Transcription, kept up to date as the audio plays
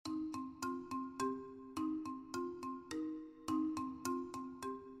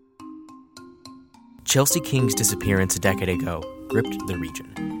Chelsea King's disappearance a decade ago gripped the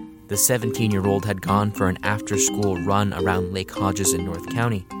region. The 17-year-old had gone for an after-school run around Lake Hodges in North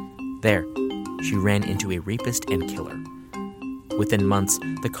County. There, she ran into a rapist and killer. Within months,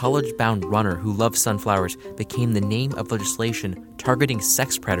 the college-bound runner who loved sunflowers became the name of legislation targeting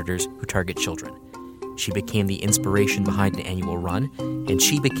sex predators who target children. She became the inspiration behind an annual run, and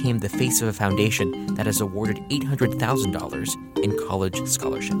she became the face of a foundation that has awarded $800,000 in college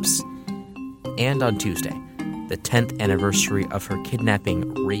scholarships. And on Tuesday, the 10th anniversary of her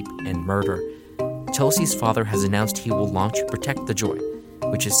kidnapping, rape, and murder, Chelsea's father has announced he will launch Protect the Joy,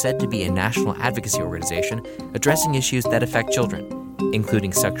 which is said to be a national advocacy organization addressing issues that affect children,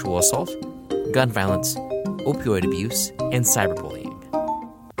 including sexual assault, gun violence, opioid abuse, and cyberbullying.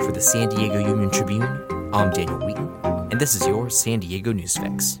 For the San Diego Union Tribune, I'm Daniel Wheaton, and this is your San Diego News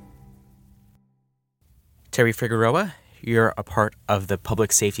Fix. Terry Figueroa, you're a part of the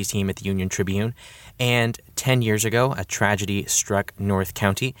public safety team at the Union Tribune, and 10 years ago, a tragedy struck North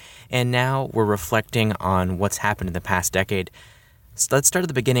County, and now we're reflecting on what's happened in the past decade. So let's start at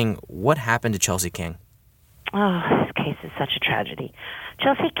the beginning. What happened to Chelsea King? Oh, this case is such a tragedy.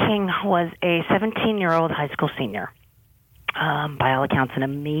 Chelsea King was a 17-year-old high school senior. By all accounts, an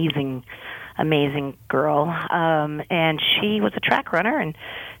amazing girl. And she was a track runner, and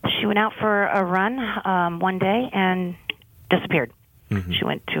she went out for a run one day and disappeared. Mm-hmm. She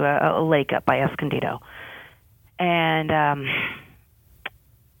went to a lake up by Escondido. And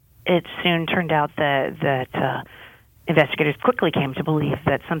it soon turned out that investigators quickly came to believe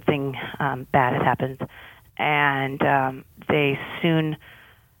that something bad had happened. And they soon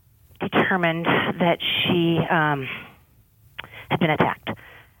determined that she had been attacked.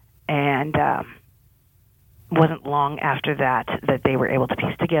 And wasn't long after that they were able to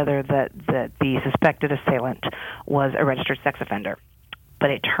piece together that the suspected assailant was a registered sex offender. But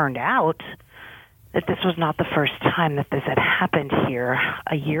it turned out that this was not the first time that this had happened here.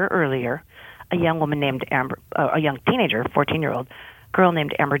 A year earlier, a young woman named Amber, a young teenager, 14-year-old girl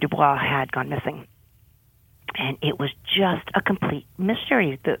named Amber Dubois had gone missing. And it was just a complete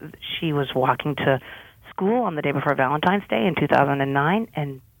mystery. She was walking to school on the day before Valentine's Day in 2009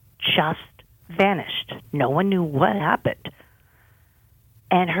 and just vanished. No one knew what happened.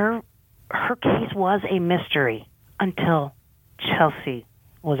 And her case was a mystery until Chelsea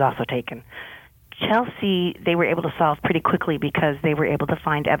was also taken. Chelsea, they were able to solve pretty quickly because they were able to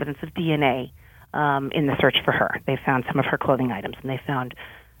find evidence of DNA in the search for her. They found some of her clothing items, and they found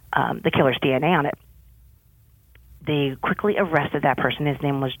the killer's DNA on it. They quickly arrested that person. His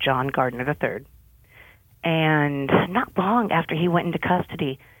name was John Gardner III. And not long after he went into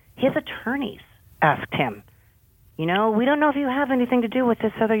custody, his attorneys asked him, we don't know if you have anything to do with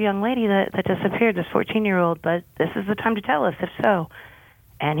this other young lady that disappeared, this 14-year-old, but this is the time to tell us if so.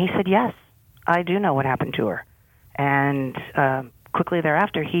 And he said, yes, I do know what happened to her. And quickly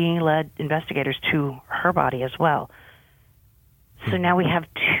thereafter, he led investigators to her body as well. So now we have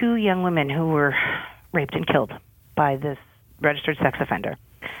two young women who were raped and killed by this registered sex offender.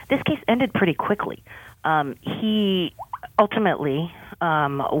 This case ended pretty quickly. He ultimately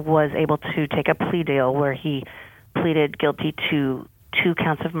was able to take a plea deal where he pleaded guilty to 2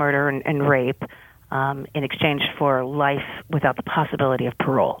 counts of murder and rape in exchange for life without the possibility of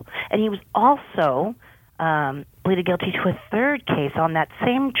parole. And he was also pleaded guilty to a third case on that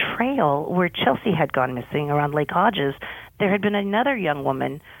same trail where Chelsea had gone missing around Lake Hodges. There had been another young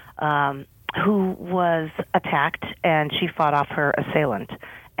woman who was attacked, and she fought off her assailant.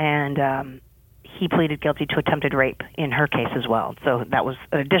 And he pleaded guilty to attempted rape in her case as well. So that was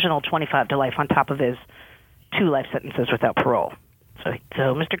an additional 25 to life on top of his 2 life sentences without parole.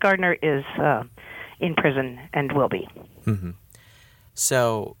 So Mr. Gardner is in prison and will be. Mm-hmm.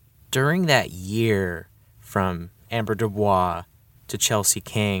 So during that year from Amber Dubois to Chelsea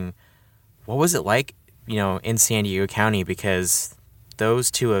King, what was it like, in San Diego County? Because those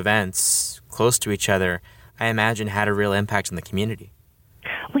 2 events close to each other, I imagine, had a real impact on the community.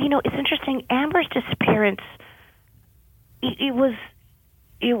 Well, it's interesting. Amber's disappearance, it was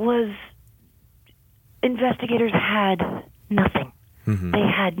investigators had nothing. Mm-hmm. They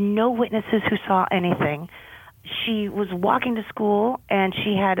had no witnesses who saw anything. She was walking to school, and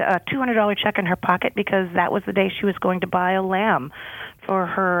she had a $200 check in her pocket because that was the day she was going to buy a lamb for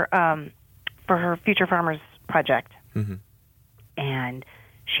her Future Farmers project. Mm-hmm. And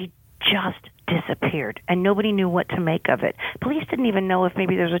she just disappeared, and nobody knew what to make of it. Police didn't even know if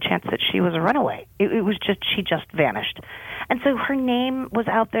maybe there was a chance that she was a runaway. It was just, she just vanished. And so her name was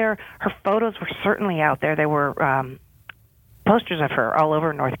out there. Her photos were certainly out there. There were posters of her all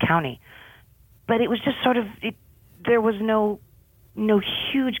over North County. But it was just sort of, there was no no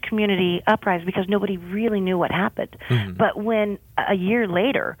huge community uprising because nobody really knew what happened. Mm-hmm. But when a year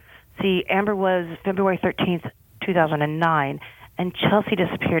later, see, Amber was February 13th, 2009, and Chelsea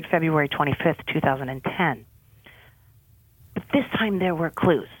disappeared February 25th, 2010. But this time there were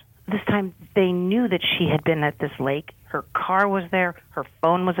clues. This time they knew that she had been at this lake. Her car was there. Her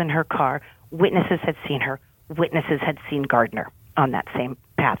phone was in her car. Witnesses had seen her. Witnesses had seen Gardner on that same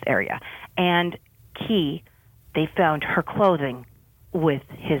path area. And they found her clothing with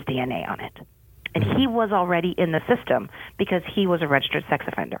his DNA on it. And he was already in the system because he was a registered sex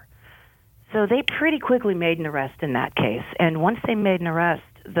offender. So they pretty quickly made an arrest in that case. And once they made an arrest,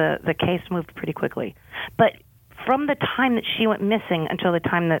 the case moved pretty quickly. But from the time that she went missing until the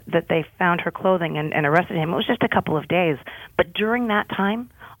time that they found her clothing and arrested him, it was just a couple of days. But during that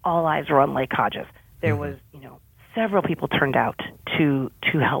time, all eyes were on Lake Hodges. There was, several people turned out to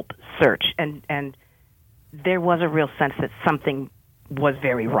help search. And there was a real sense that something was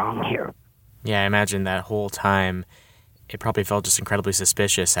very wrong here. Yeah, I imagine that whole time it probably felt just incredibly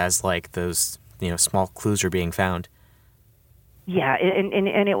suspicious as like those, small clues were being found. Yeah,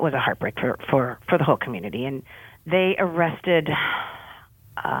 and it was a heartbreak for the whole community. And they arrested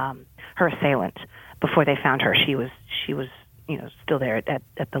her assailant before they found her. She was still there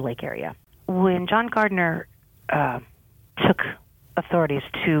at the lake area. When John Gardner took authorities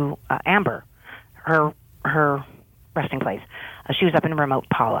to Amber, her resting place, she was up in remote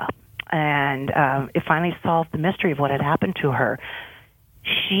Paula, and it finally solved the mystery of what had happened to her.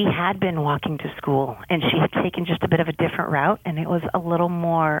 She had been walking to school, and she had taken just a bit of a different route, and it was a little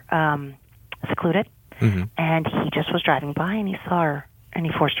more secluded. Mm-hmm. And he just was driving by, and he saw her, and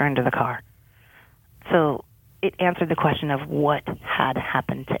he forced her into the car. So it answered the question of what had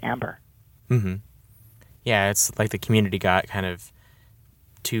happened to Amber. Mm-hmm. Yeah, it's like the community got kind of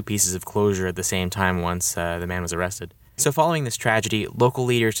two pieces of closure at the same time once the man was arrested. So following this tragedy, local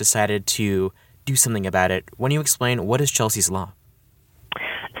leaders decided to do something about it. Why don't you explain, what is Chelsea's Law?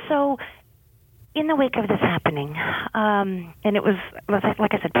 So in the wake of this happening, and it was,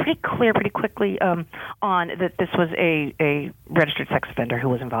 like I said, pretty clear pretty quickly on that this was a registered sex offender who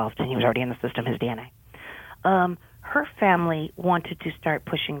was involved, and he was already in the system, his DNA. Her family wanted to start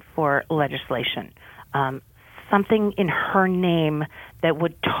pushing for legislation, something in her name that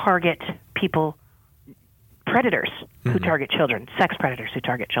would target people, predators who target children, sex predators who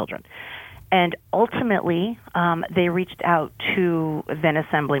target children. And ultimately, they reached out to then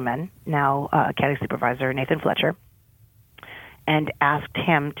Assemblyman, now County Supervisor Nathan Fletcher, and asked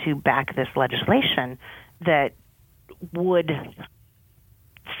him to back this legislation that would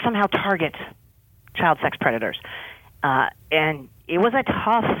somehow target child sex predators. And it was a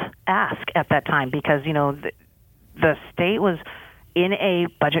tough ask at that time because, the state was in a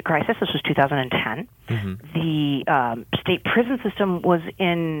budget crisis. This was 2010. Mm-hmm. The state prison system was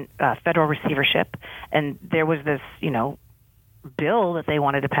in federal receivership, and there was this, bill that they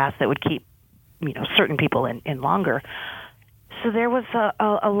wanted to pass that would keep, certain people in longer. So there was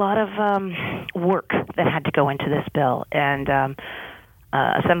a lot of work that had to go into this bill, and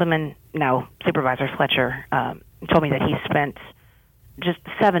Assemblyman, now Supervisor Fletcher, told me that he spent just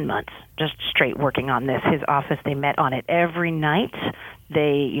 7 months just straight working on this. His office, they met on it every night.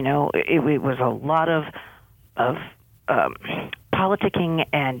 They, it was a lot of politicking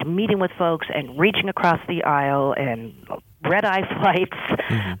and meeting with folks and reaching across the aisle and red-eye flights.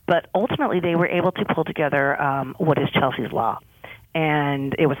 Mm-hmm. But ultimately, they were able to pull together what is Chelsea's Law.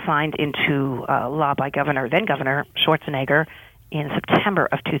 And it was signed into law by then Governor Schwarzenegger in September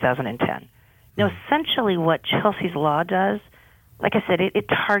of 2010. Now, essentially what Chelsea's Law does, like I said, it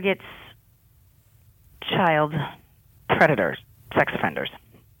targets child predators, sex offenders.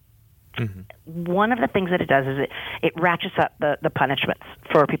 Mm-hmm. One of the things that it does is it ratchets up the punishments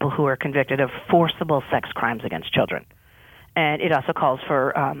for people who are convicted of forcible sex crimes against children. And it also calls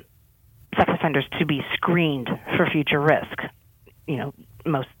for sex offenders to be screened for future risk,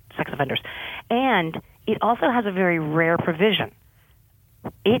 most sex offenders. And it also has a very rare provision.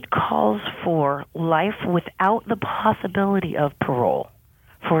 It calls for life without the possibility of parole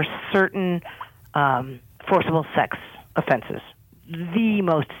for certain forcible sex offenses. The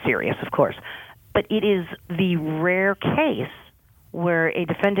most serious, of course. But it is the rare case where a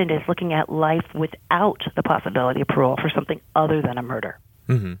defendant is looking at life without the possibility of parole for something other than a murder.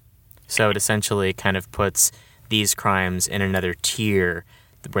 Mm-hmm. So it essentially kind of puts these crimes in another tier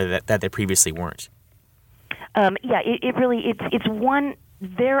where that they previously weren't. It really, it's one.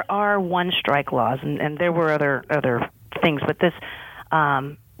 There are one-strike laws, and there were other things, but this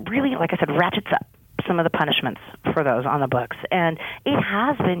really, like I said, ratchets up some of the punishments for those on the books. And it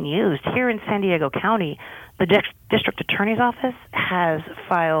has been used. Here in San Diego County, the district attorney's office has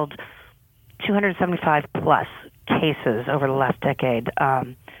filed 275 plus cases over the last decade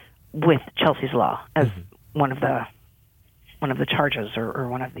with Chelsea's Law as one of the charges or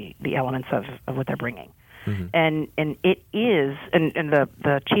one of the elements of what they're bringing. And it is, and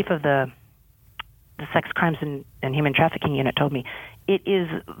the chief of the Sex Crimes and Human Trafficking Unit told me, it is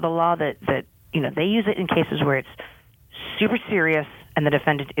the law that they use it in cases where it's super serious and the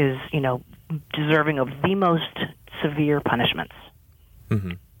defendant is, deserving of the most severe punishments.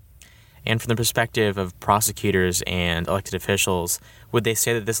 And from the perspective of prosecutors and elected officials, would they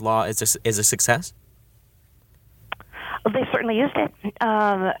say that this law is a success? Well, they certainly used it.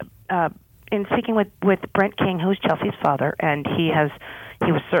 In speaking with Brent King, who's Chelsea's father, and he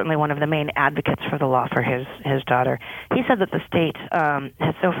was certainly one of the main advocates for the law for his daughter. He said that the state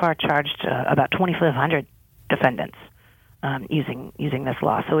has so far charged about 2,500 defendants using this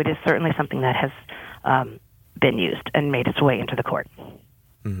law. So it is certainly something that has been used and made its way into the court.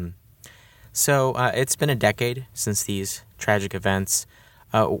 So it's been a decade since these tragic events.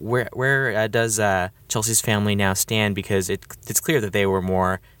 Where does Chelsea's family now stand? Because it's clear that they were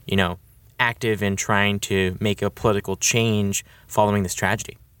more, active in trying to make a political change following this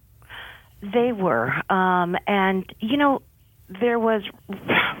tragedy. They were. And, there was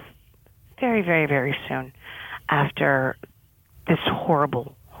very, very, very soon after this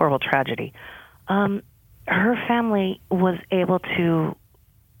horrible, horrible tragedy, her family was able to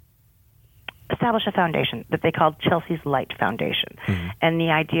establish a foundation that they called Chelsea's Light Foundation. And the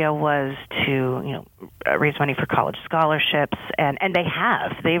idea was to, raise money for college scholarships, and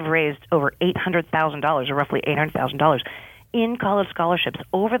they've raised over $800,000, or roughly $800,000 in college scholarships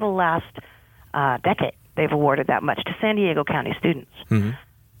over the last decade. They've awarded that much to San Diego County students.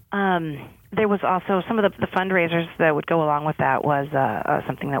 There was also some of the fundraisers that would go along with that was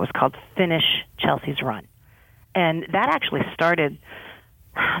something that was called Finish Chelsea's Run. And that actually started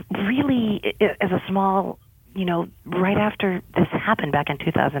really as a small, right after this happened back in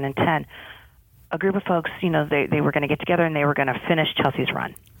 2010, a group of folks, they were going to get together and they were going to finish Chelsea's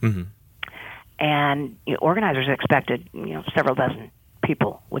Run. And organizers expected, several dozen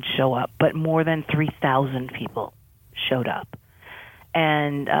people would show up, but more than 3,000 people showed up.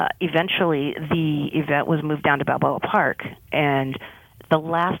 And eventually the event was moved down to Balboa Park. And the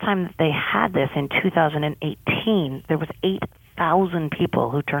last time that they had this in 2018, there was 8,000 people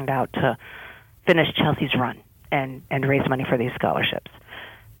who turned out to finish Chelsea's Run and raise money for these scholarships.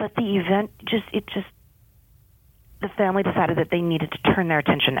 But the event the family decided that they needed to turn their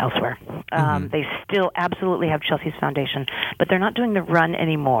attention elsewhere. They still absolutely have Chelsea's Foundation, but they're not doing the run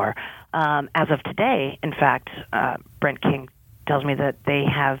anymore. As of today, in fact, Brent King tells me that they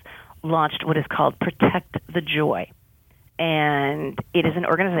have launched what is called Protect the Joy. And it is an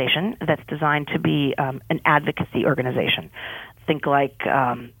organization that's designed to be an advocacy organization. Think like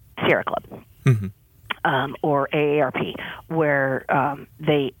Sierra Club or AARP, where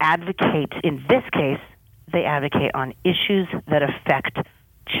they advocate, in this case, they advocate on issues that affect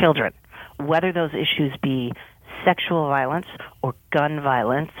children, whether those issues be sexual violence or gun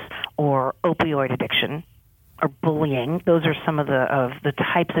violence or opioid addiction or bullying. Those are some of the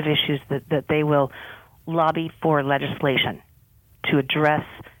types of issues that they will lobby for legislation to address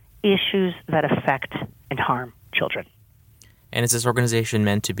issues that affect and harm children. And is this organization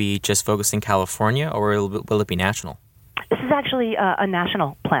meant to be just focused in California, or will it be national? This is actually a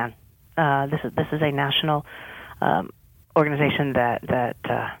national plan. This is a national organization that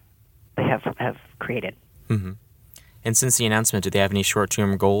they have created. And since the announcement, do they have any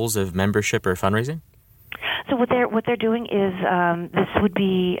short-term goals of membership or fundraising? So what they're doing is this would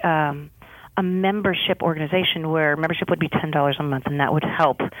be a membership organization where membership would be $10 a month, and that would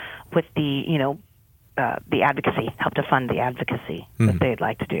help with the advocacy, help to fund the advocacy that they'd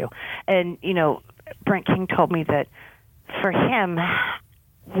like to do. And Brent King told me that for him,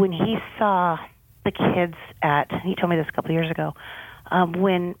 when he saw the kids he told me this a couple of years ago,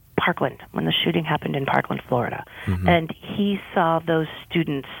 when the shooting happened in Parkland, Florida, and he saw those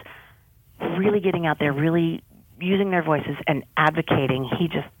students really getting out there, really using their voices and advocating,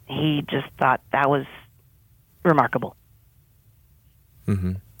 he just thought that was remarkable.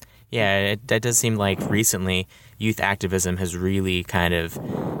 Yeah, that does seem like recently youth activism has really kind of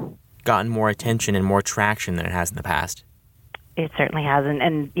gotten more attention and more traction than it has in the past. It certainly has,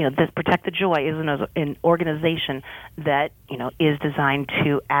 and this Protect the Joy is an organization that is designed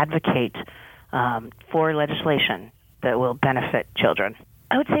to advocate for legislation that will benefit children.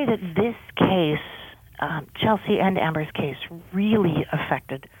 I would say that this case, Chelsea and Amber's case, really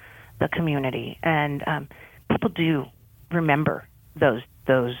affected the community, and people do remember those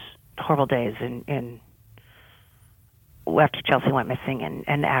horrible days in after Chelsea went missing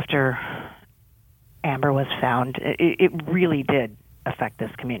and after Amber was found. It really did affect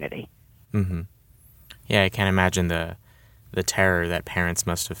this community. Mm-hmm. Yeah, I can't imagine the terror that parents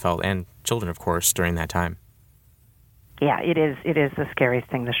must have felt, and children, of course, during that time. Yeah, it is the scariest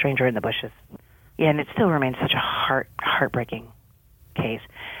thing, the stranger in the bushes. Yeah, and it still remains such a heartbreaking case.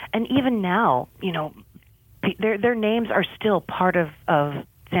 And even now, you know, their names are still part of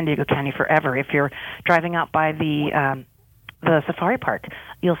San Diego County forever. If you're driving out by the safari park,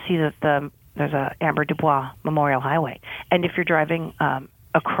 you'll see that there's a Amber Dubois Memorial Highway. And if you're driving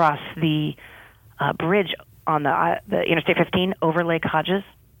across the bridge on the Interstate 15 over Lake Hodges,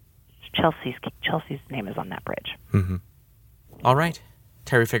 Chelsea's name is on that bridge. Mm-hmm. All right.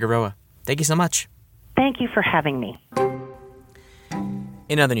 Terry Figueroa, thank you so much. Thank you for having me.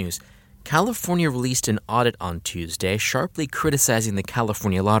 In other news, California released an audit on Tuesday sharply criticizing the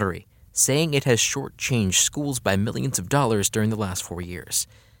California lottery, saying it has shortchanged schools by millions of dollars during the last 4 years,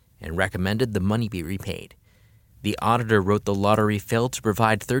 and recommended the money be repaid. The auditor wrote the lottery failed to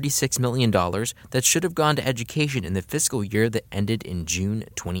provide $36 million that should have gone to education in the fiscal year that ended in June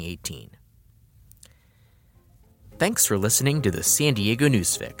 2018. Thanks for listening to the San Diego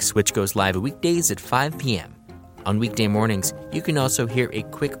News Fix, which goes live weekdays at 5 p.m. On weekday mornings, you can also hear a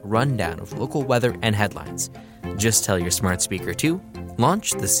quick rundown of local weather and headlines. Just tell your smart speaker to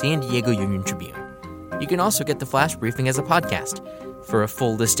launch the San Diego Union Tribune. You can also get the flash briefing as a podcast. For a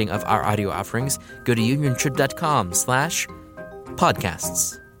full listing of our audio offerings, go to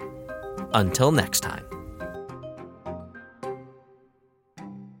uniontrib.com/podcasts. Until next time.